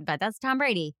 That's Tom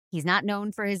Brady. He's not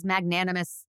known for his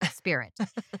magnanimous spirit.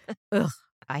 Ugh,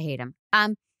 I hate him.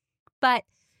 But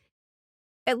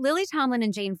Lily Tomlin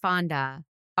and Jane Fonda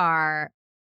are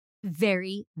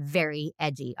very, very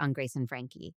edgy on Grace and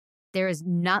Frankie. They've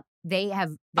designed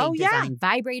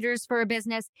vibrators for a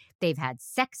business. They've had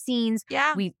sex scenes.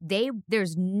 Yeah.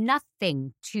 There's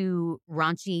nothing too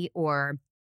raunchy or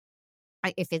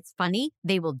if it's funny,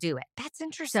 they will do it. That's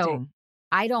interesting. So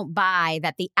I don't buy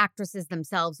that the actresses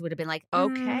themselves would have been like,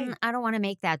 okay, I don't want to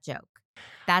make that joke.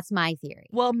 That's my theory.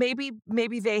 Well, maybe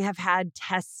they have had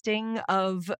testing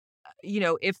of,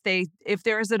 if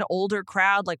there is an older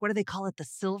crowd, like what do they call it?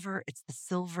 It's the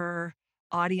silver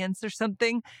audience or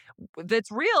something that's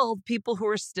real. People who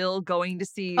are still going to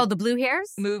see. Oh, the blue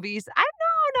hairs movies.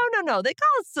 No. They call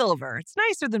it silver. It's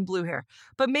nicer than blue hair.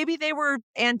 But maybe they were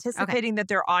anticipating that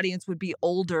their audience would be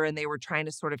older and they were trying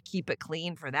to sort of keep it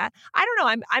clean for that. I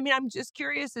don't know. I'm just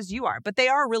curious as you are, but they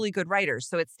are really good writers.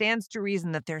 So it stands to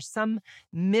reason that there's some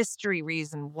mystery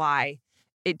reason why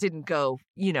it didn't go,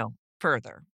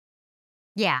 further.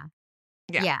 Yeah.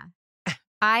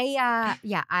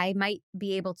 I might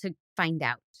be able to find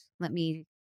out. Let me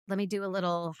do a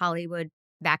little Hollywood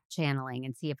back channeling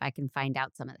and see if I can find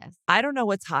out some of this. I don't know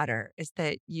what's hotter is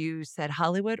that you said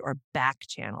Hollywood or back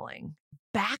channeling.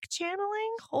 Back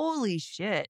channeling? Holy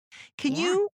shit. Can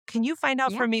you find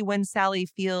out for me when Sally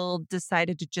Field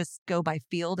decided to just go by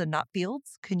Field and not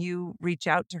Fields? Can you reach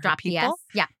out to her Drop people?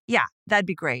 Yes. Yeah, that'd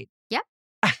be great. Yep.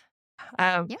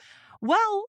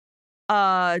 Well,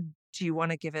 do you want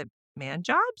to give it man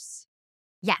jobs?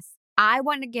 Yes. I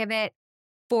want to give it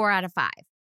 4 out of 5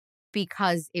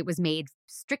 because it was made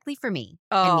strictly for me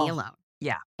and me alone.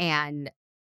 Yeah. And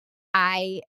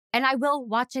I will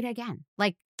watch it again.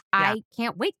 Like I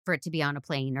can't wait for it to be on a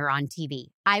plane or on TV.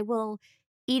 I will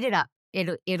eat it up.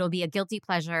 It'll be a guilty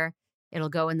pleasure. It'll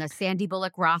go in the Sandy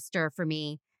Bullock roster for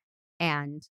me.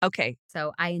 And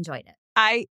so I enjoyed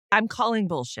it. I'm calling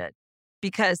bullshit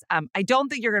because I don't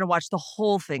think you're going to watch the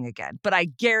whole thing again, but I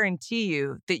guarantee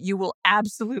you that you will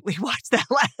absolutely watch that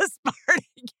last part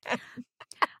again.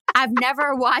 I've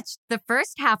never watched the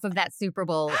first half of that Super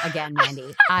Bowl again,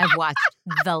 Mandy. I've watched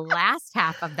the last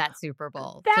half of that Super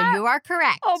Bowl. So you are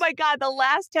correct. Oh my God. The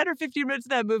last 10 or 15 minutes of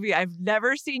that movie, I've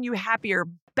never seen you happier,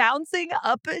 bouncing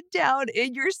up and down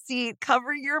in your seat,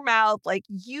 covering your mouth. Like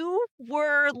you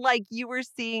were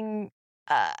seeing,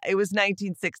 it was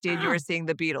 1960 and you were seeing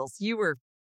the Beatles. You were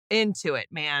into it,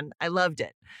 man. I loved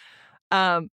it.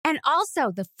 And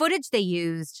also the footage they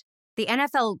used, the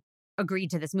NFL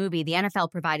agreed to this movie. The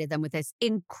NFL provided them with this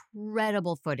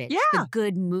incredible footage. Yeah. The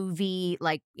good movie.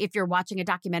 Like if you're watching a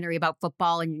documentary about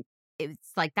football and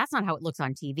it's like, that's not how it looks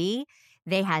on TV.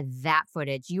 They had that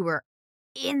footage. You were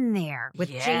in there with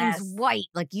James White.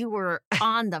 Like you were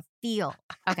on the field.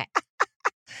 Okay.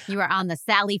 You were on the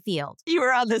Sally Field. You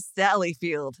were on the Sally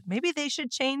Field. Maybe they should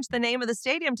change the name of the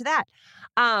stadium to that.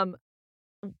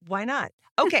 Why not?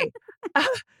 Okay.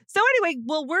 So anyway,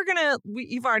 well,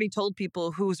 you've already told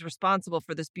people who's responsible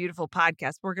for this beautiful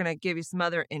podcast. We're going to give you some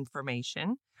other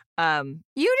information. You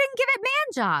didn't give it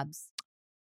man jobs.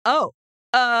 Oh,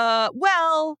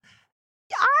 well,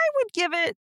 I would give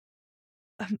it,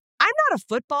 I'm not a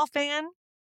football fan,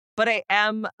 but I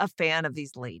am a fan of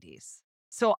these ladies.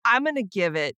 So I'm going to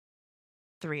give it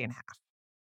 3.5.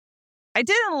 I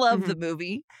didn't love the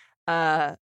movie,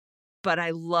 but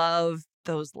I love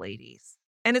those ladies.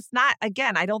 And it's not,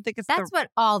 again, I don't think it's That's what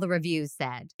all the reviews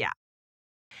said. Yeah.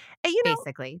 And,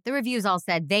 basically, the reviews all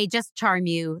said they just charm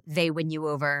you. They win you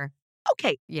over.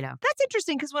 Okay. That's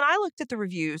interesting because when I looked at the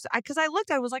reviews, I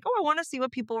was like, oh, I want to see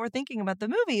what people were thinking about the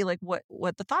movie, like what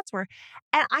the thoughts were.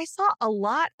 And I saw a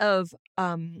lot of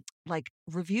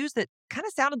reviews that kind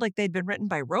of sounded like they'd been written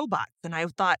by robots. And I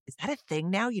thought, is that a thing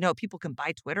now? People can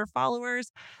buy Twitter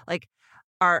followers. Like,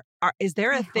 Is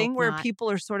there a thing where not.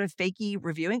 people are sort of fakey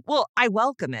reviewing? Well, I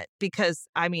welcome it because,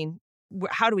 I mean,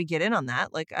 how do we get in on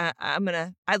that? Like,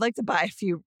 I'd like to buy a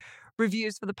few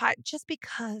reviews for the pod just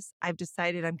because I've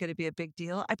decided I'm going to be a big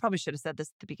deal. I probably should have said this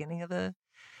at the beginning of the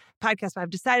podcast, but I've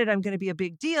decided I'm going to be a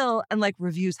big deal, and like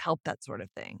reviews help that sort of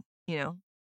thing, you know?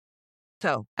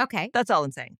 So Okay. that's all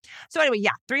I'm saying. So anyway,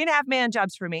 yeah, 3.5 man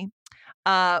jobs for me.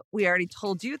 We already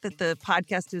told you that the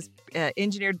podcast is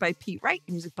engineered by Pete Wright,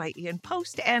 music by Ian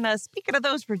Post. And speaking of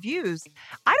those reviews,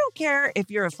 I don't care if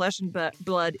you're a flesh and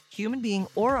blood human being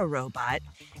or a robot.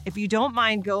 If you don't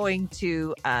mind going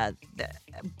to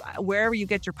wherever you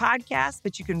get your podcasts,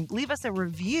 but you can leave us a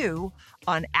review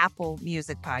on Apple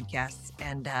Music Podcasts.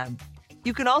 And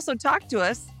you can also talk to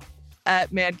us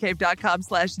at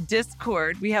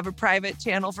mancave.com/Discord. We have a private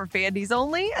channel for Fandies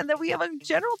only, and then we have a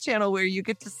general channel where you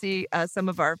get to see some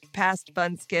of our past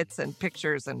fun skits and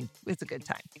pictures, and it's a good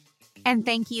time. And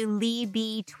thank you, Lee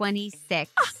B26,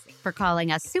 for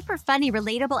calling us super funny,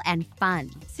 relatable, and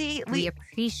fun. See, we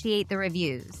appreciate the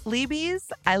reviews. Leebies,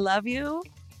 I love you.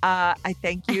 I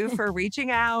thank you for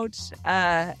reaching out,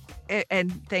 and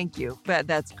thank you. But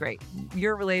that's great.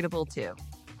 You're relatable too.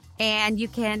 And you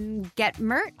can get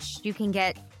merch. You can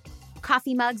get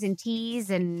coffee mugs and teas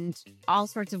and all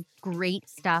sorts of great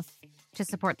stuff to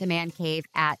support the Man Cave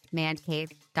at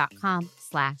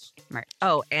mancave.com/merch.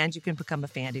 Oh, and you can become a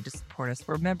Fandy to support us.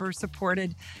 We're member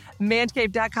supported.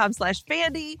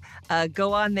 mancave.com/Fandy.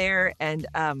 Go on there and,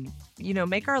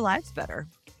 make our lives better.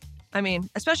 I mean,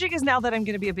 especially because now that I'm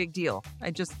going to be a big deal,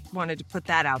 I just wanted to put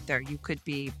that out there. You could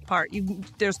be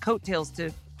there's coattails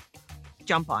to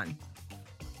jump on.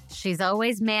 She's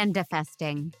always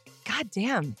manifesting. God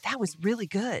damn, that was really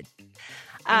good.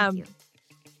 Thank you.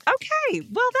 Okay,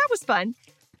 well, that was fun.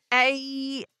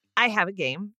 I have a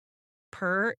game,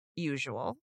 per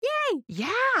usual. Yay!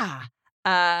 Yeah.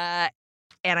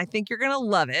 And I think you're going to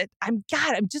love it. I'm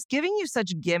just giving you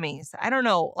such gimmies. I don't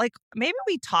know. Like, maybe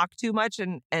we talk too much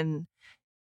and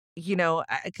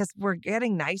because we're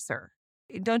getting nicer.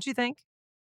 Don't you think?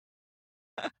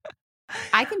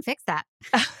 I can fix that.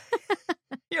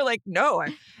 You're like, no.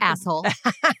 Asshole.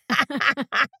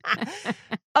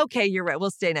 Okay, you're right.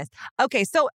 We'll stay nice. Okay,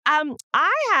 so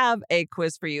I have a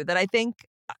quiz for you that I think,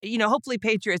 hopefully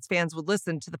Patriots fans would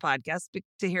listen to the podcast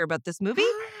to hear about this movie.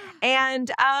 And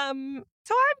so I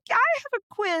have a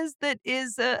quiz that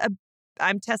is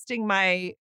I'm testing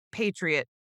my Patriot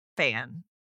fan.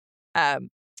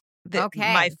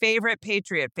 My favorite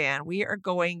Patriot fan. We are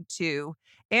going to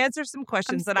answer some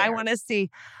questions that I want to see.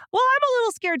 Well, I'm a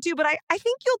little scared too, but I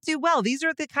think you'll do well. These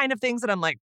are the kind of things that I'm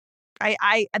like,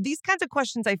 these kinds of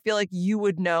questions I feel like you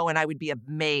would know and I would be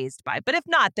amazed by. But if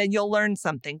not, then you'll learn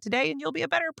something today and you'll be a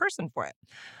better person for it.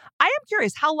 I am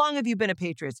curious, how long have you been a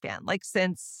Patriots fan?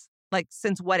 Since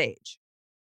what age?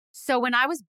 So when I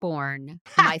was born,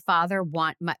 my father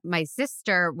my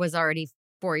sister was already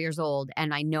 4 years old,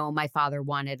 and I know my father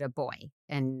wanted a boy,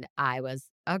 and I was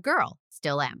a girl,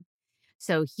 still am.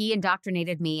 So he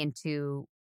indoctrinated me into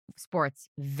sports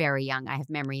very young. I have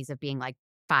memories of being like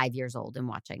 5 years old and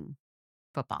watching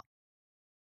football.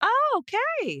 Oh,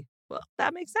 okay. Well,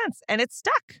 that makes sense. And it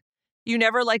stuck. You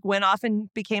never went off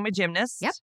and became a gymnast.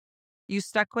 Yep. You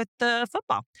stuck with the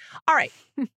football. All right.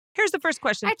 Here's the first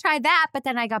question. I tried that, but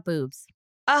then I got boobs.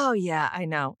 Oh, yeah, I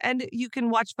know. And you can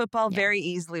watch football very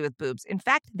easily with boobs. In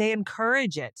fact, they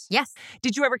encourage it. Yes.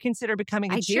 Did you ever consider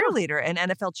becoming a cheerleader, an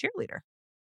NFL cheerleader?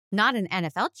 Not an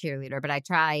NFL cheerleader, but I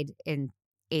tried in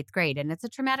 8th grade, and it's a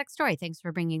traumatic story. Thanks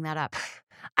for bringing that up.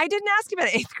 I didn't ask about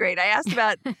 8th grade. I asked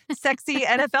about sexy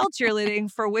NFL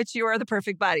cheerleading for which you are the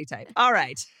perfect body type. All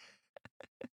right.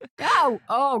 Oh.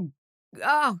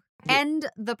 End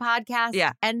the podcast.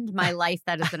 Yeah. End my life.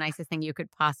 That is the nicest thing you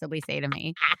could possibly say to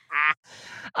me.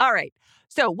 All right.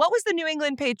 So what was the New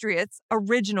England Patriots'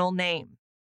 original name?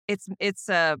 It's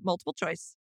multiple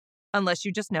choice, unless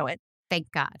you just know it.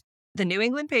 Thank God. The New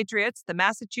England Patriots, the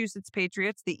Massachusetts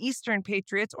Patriots, the Eastern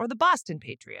Patriots, or the Boston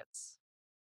Patriots?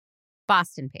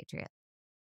 Boston Patriots.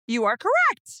 You are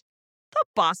correct. The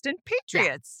Boston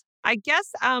Patriots. Yeah. I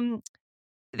guess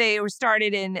they were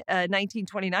started in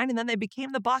 1929, and then they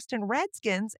became the Boston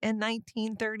Redskins in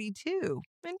 1932.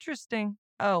 Interesting.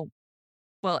 Oh,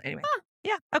 well, anyway. Huh.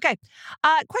 Yeah. Okay.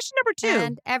 Question number 2.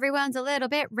 And everyone's a little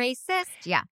bit racist.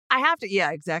 Yeah. I have to.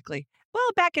 Yeah, exactly. Well,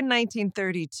 back in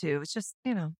 1932, it's just,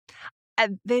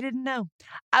 they didn't know.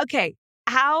 Okay.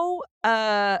 How,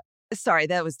 sorry,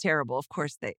 that was terrible. Of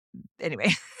course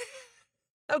anyway.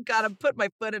 Oh God, I'm putting my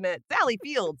foot in it. Sally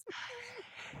Fields.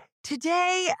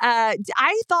 Today, I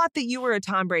thought that you were a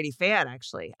Tom Brady fan,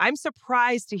 actually. I'm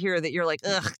surprised to hear that you're like,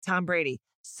 ugh, Tom Brady.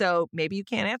 So maybe you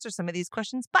can't answer some of these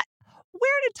questions, but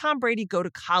Where did Tom Brady go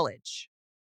to college?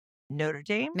 Notre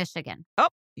Dame? Michigan. Oh,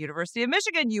 University of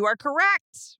Michigan. You are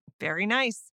correct. Very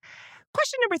nice.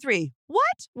 Question number 3.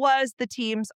 What was the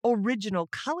team's original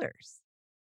colors?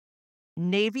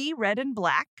 Navy, red, and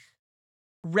black,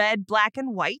 red, black,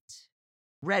 and white,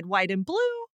 red, white, and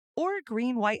blue, or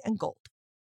green, white, and gold?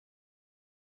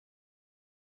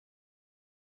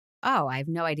 Oh, I have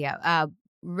no idea.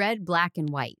 Red, black, and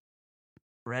white.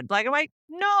 Red, black, and white?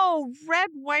 No, red,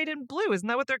 white, and blue. Isn't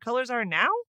that what their colors are now?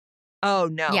 Oh,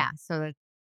 no. Yeah, so the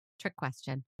trick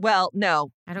question. Well,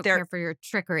 no. I don't care for your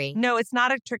trickery. No, it's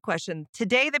not a trick question.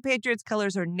 Today, the Patriots'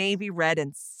 colors are navy, red,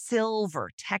 and silver.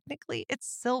 Technically, it's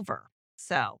silver.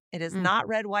 So it is not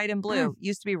red, white, and blue.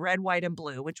 Used to be red, white, and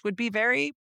blue, which would be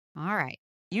very, all right,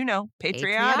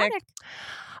 patriotic.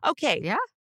 Okay. Yeah.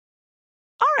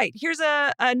 All right. Here's I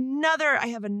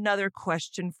have another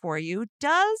question for you.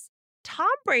 Does Tom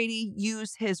Brady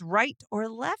use his right or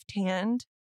left hand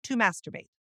to masturbate?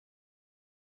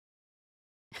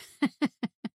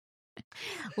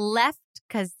 Left,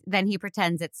 because then he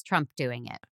pretends it's Trump doing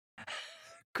it.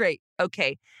 Great.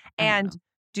 Okay. And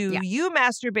do you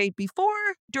masturbate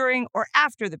before, during, or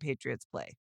after the Patriots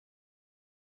play?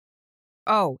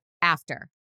 Oh, after.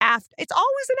 After. It's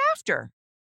always an after.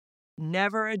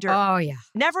 Never a during. Oh, yeah.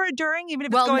 Never a during, even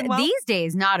if it's going well? These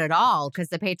days, not at all, because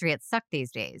the Patriots suck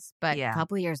these days. But a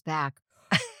couple years back.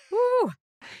 Woo.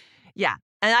 Yeah.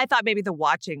 And I thought maybe the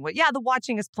watching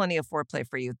is plenty of foreplay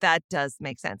for you. That does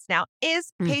make sense. Now,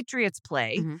 is Patriots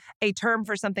play a term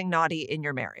for something naughty in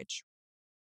your marriage?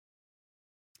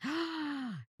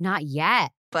 Not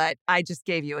yet. But I just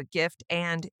gave you a gift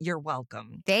and you're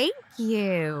welcome. Thank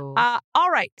you. All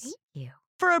right. Thank you.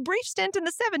 For a brief stint in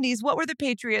the 70s, what were the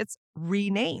Patriots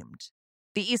renamed?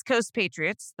 The East Coast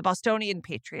Patriots, the Bostonian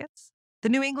Patriots, the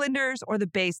New Englanders, or the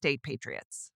Bay State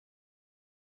Patriots?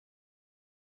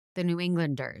 The New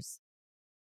Englanders.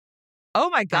 Oh,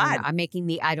 my God. I'm making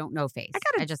the I don't know face.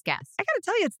 I just guessed. I got to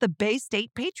tell you, it's the Bay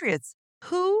State Patriots.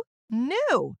 Who knew?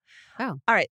 Oh. All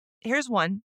right. Here's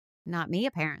one. Not me,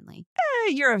 apparently.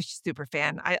 You're a super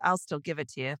fan. I'll still give it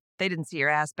to you. They didn't see your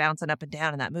ass bouncing up and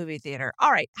down in that movie theater.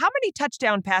 All right. How many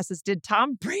touchdown passes did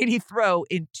Tom Brady throw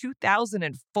in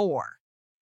 2004?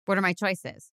 What are my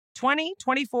choices? 20,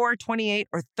 24, 28,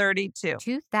 or 32?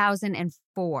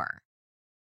 2004.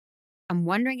 I'm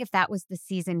wondering if that was the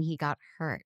season he got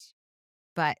hurt.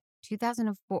 But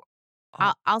 2004,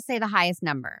 I'll say the highest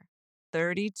number.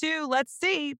 32. Let's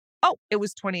see. Oh, it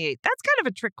was 28. That's kind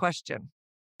of a trick question.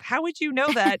 How would you know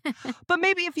that? But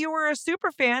maybe if you were a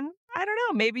super fan, I don't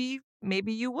know.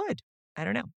 Maybe you would. I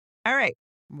don't know. All right.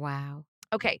 Wow.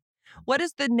 Okay. What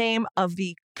is the name of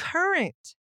the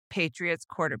current Patriots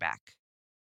quarterback?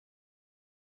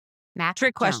 Mac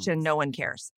Trick Jones. question. No one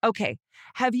cares. Okay.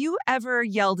 Have you ever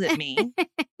yelled at me?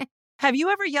 Have you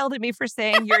ever yelled at me for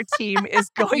saying your team is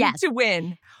going to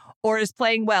win or is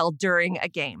playing well during a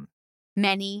game?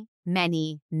 Many,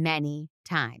 many, many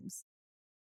times.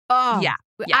 Oh, yeah.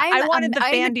 I wanted the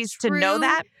Fandies to know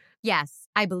that. Yes.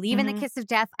 I believe in the kiss of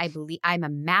death. I believe I'm a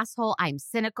masshole. I'm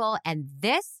cynical. And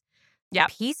this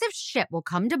piece of shit will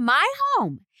come to my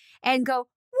home and go,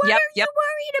 what are you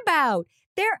worried about?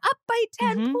 They're up by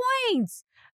 10 points.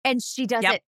 And she does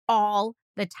it all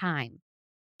the time.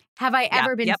 Have I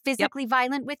ever been physically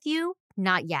violent with you?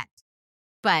 Not yet.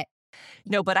 But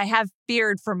no, but I have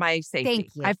feared for my safety.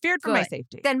 Thank you. I feared for my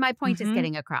safety. Then my point is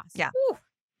getting across. Yeah.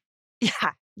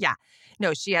 Yeah.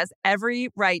 No, she has every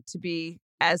right to be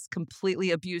as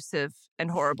completely abusive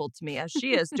and horrible to me as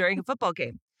she is during a football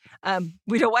game.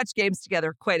 We don't watch games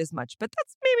together quite as much, but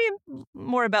that's maybe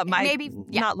more about my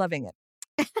not loving it.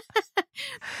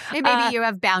 Maybe you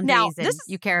have boundaries and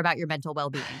you care about your mental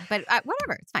well-being, but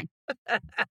whatever, it's fine.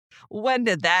 When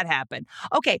did that happen?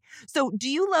 Okay, so do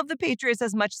you love the Patriots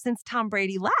as much since Tom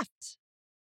Brady left?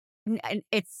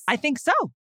 I think so.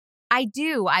 I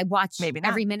do. I watch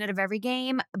every minute of every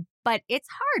game, but it's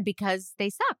hard because they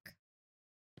suck.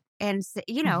 And,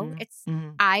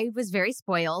 I was very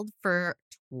spoiled for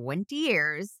 20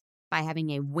 years by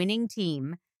having a winning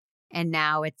team. And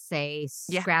now it's a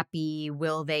scrappy,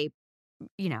 will they,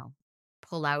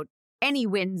 pull out any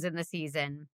wins in the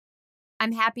season?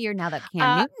 I'm happier now that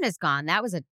Cam Newton is gone. That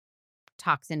was a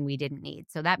toxin we didn't need.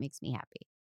 So that makes me happy.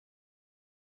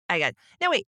 I got it.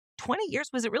 Now, wait, 20 years?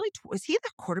 Was it really? Was he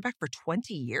the quarterback for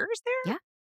 20 years there?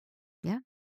 Yeah.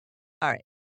 All right.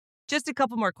 Just a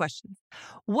couple more questions.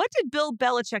 What did Bill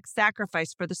Belichick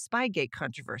sacrifice for the Spygate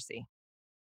controversy?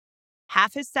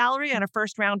 Half his salary and a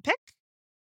first-round pick?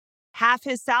 Half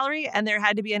his salary and there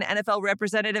had to be an NFL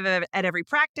representative at every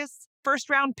practice,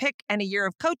 first-round pick and a year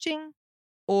of coaching?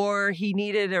 Or he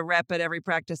needed a rep at every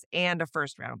practice and a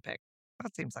first-round pick?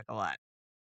 That seems like a lot.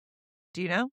 Do you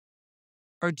know?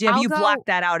 Or have you blocked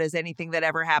that out as anything that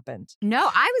ever happened? No,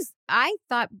 I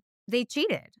thought they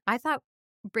cheated. I thought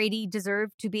Brady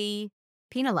deserved to be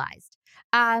penalized.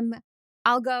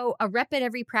 I'll go a rep at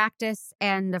every practice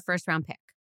and a first-round pick.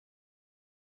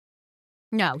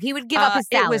 No, he would give up his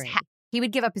salary. He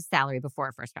would give up his salary before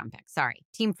a first-round pick. Sorry.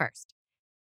 Team first.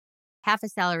 Half a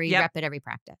salary, rep at every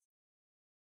practice.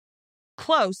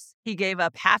 Close. He gave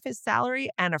up half his salary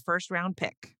and a first-round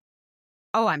pick.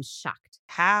 Oh, I'm shocked.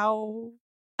 How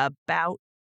about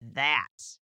that?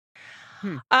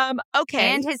 Okay.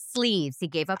 And his sleeves. He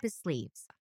gave up his sleeves.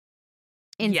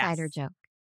 Insider joke.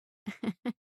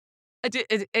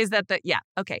 Is that the... Yeah,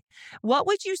 okay. What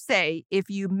would you say if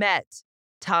you met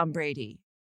Tom Brady?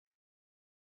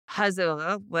 I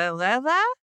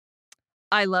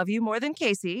love you more than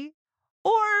Casey.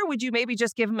 Or would you maybe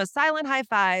just give him a silent high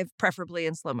five, preferably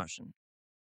in slow motion?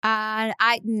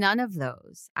 None of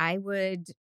those. I would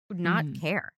not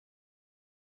care.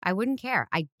 I wouldn't care.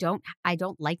 I don't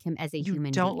like him as a human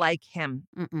being. You don't like him.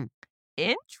 Mm-mm.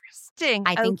 Interesting.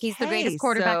 I think he's the greatest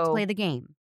quarterback to play the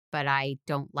game, but I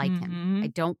don't like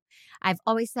him. I've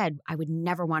always said I would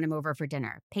never want him over for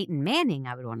dinner. Peyton Manning,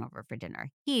 I would want over for dinner.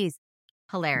 He's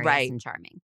hilarious and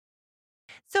charming.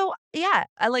 So, yeah,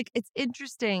 it's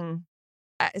interesting.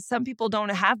 Some people don't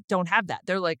have that.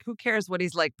 They're like, who cares what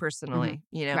he's like personally,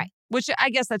 you know? Right. Which I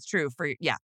guess that's true for,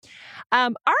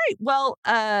 all right. Well,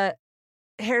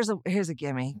 here's a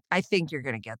gimme. I think you're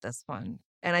going to get this one.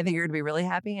 And I think you're going to be really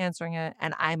happy answering it.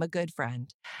 And I'm a good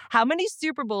friend. How many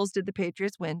Super Bowls did the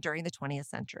Patriots win during the 20th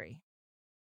century?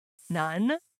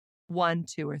 None, 1,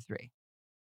 2, or 3.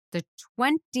 The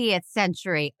 20th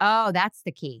century. Oh, that's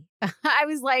the key. I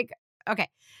was like, okay.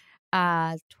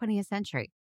 20th century.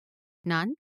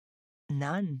 None?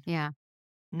 None. Yeah.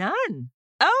 None.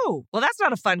 Oh, well, that's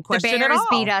not a fun question at all. The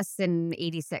Bears beat us in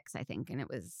 86, I think. And it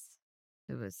was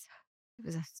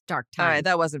a dark time. All right,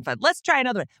 that wasn't fun. Let's try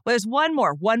another one. Well, there's one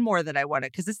more that I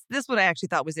wanted, because this one I actually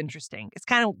thought was interesting. It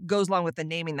kind of goes along with the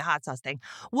naming the hot sauce thing.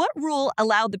 What rule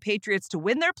allowed the Patriots to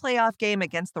win their playoff game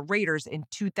against the Raiders in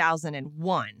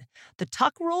 2001? The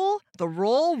tuck rule, the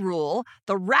roll rule,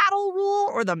 the rattle rule,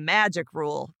 or the magic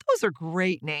rule? Those are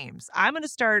great names. I'm going to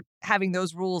start having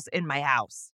those rules in my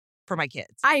house for my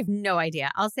kids. I have no idea.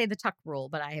 I'll say the tuck rule,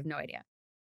 but I have no idea.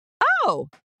 Oh,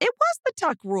 it was the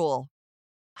tuck rule.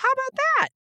 How about that?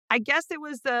 I guess it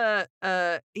was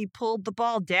he pulled the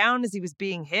ball down as he was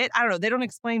being hit. I don't know. They don't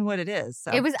explain what it is.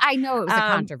 So. I know it was a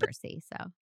controversy.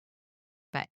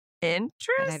 But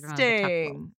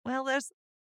interesting. Well,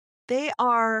 they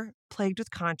are plagued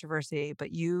with controversy,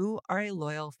 but you are a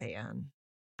loyal fan.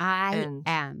 I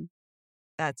am.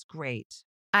 That's great.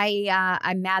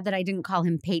 I'm mad that I didn't call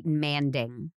him Peyton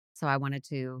Manning, so I wanted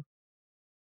to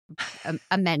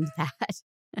amend that.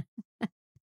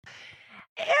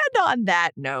 And on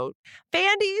that note,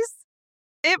 Fandies,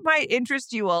 it might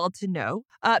interest you all to know,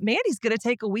 Mandy's going to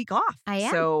take a week off. I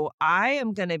am. So I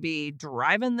am going to be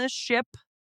driving this ship,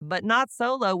 but not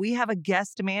solo. We have a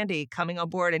guest, Mandy, coming on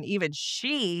board, and even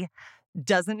she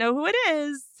doesn't know who it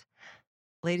is.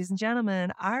 Ladies and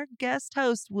gentlemen, our guest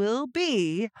host will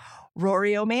be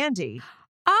Rory O'Mandy.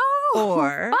 Oh,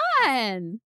 or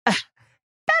fun.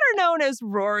 Better known as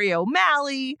Rory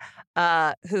O'Malley,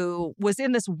 who was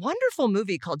in this wonderful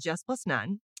movie called Just Plus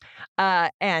None.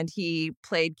 And he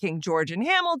played King George in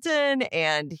Hamilton,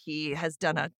 and he has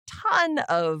done a ton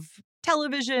of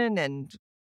television and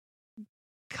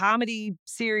comedy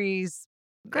series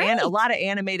and a lot of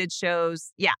animated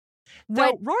shows. Yeah.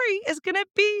 So Rory is going to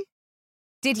be...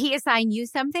 Did he assign you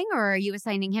something, or are you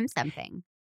assigning him something?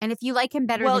 And if you like him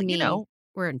better than me,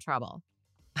 we're in trouble.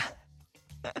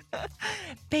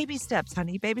 Baby steps,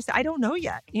 honey. Baby steps. I don't know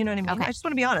yet. You know what I mean? Okay. I just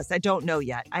want to be honest. I don't know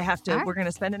yet. I have to. Right. We're going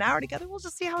to spend an hour together. We'll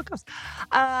just see how it goes.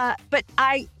 But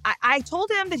I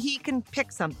told him that he can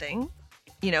pick something,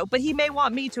 but he may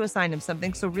want me to assign him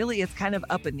something. So really, it's kind of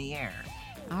up in the air.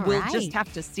 We'll just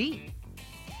have to see.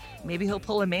 Maybe he'll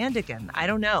pull a Mandigan. I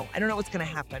don't know. I don't know what's going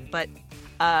to happen. But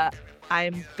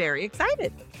I'm very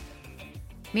excited.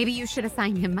 Maybe you should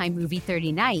assign him my movie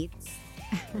 30 Nights.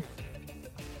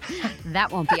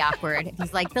 That won't be awkward.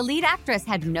 He's like, the lead actress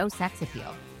had no sex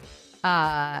appeal.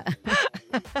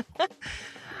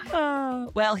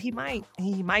 Well, he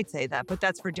might say that, but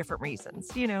that's for different reasons,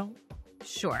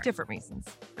 Sure. Different reasons.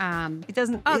 It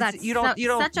doesn't. Oh, that's you don't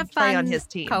such a play fun on his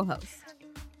team. Co-host.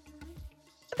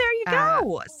 There you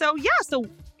go. So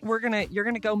you're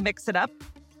gonna go mix it up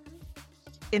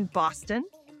in Boston.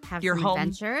 Have your some home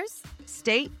adventures.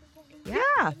 State.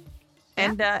 Yeah.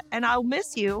 And I'll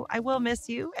miss you. I will miss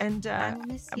you. And I will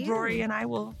miss you. Rory and I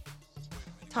will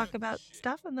talk about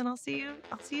stuff, and then I'll see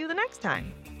you the next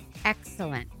time.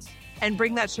 Excellent. And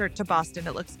bring that shirt to Boston.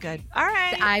 It looks good. All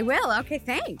right. I will. Okay,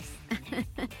 thanks.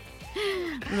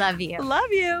 Love you.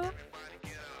 Love you.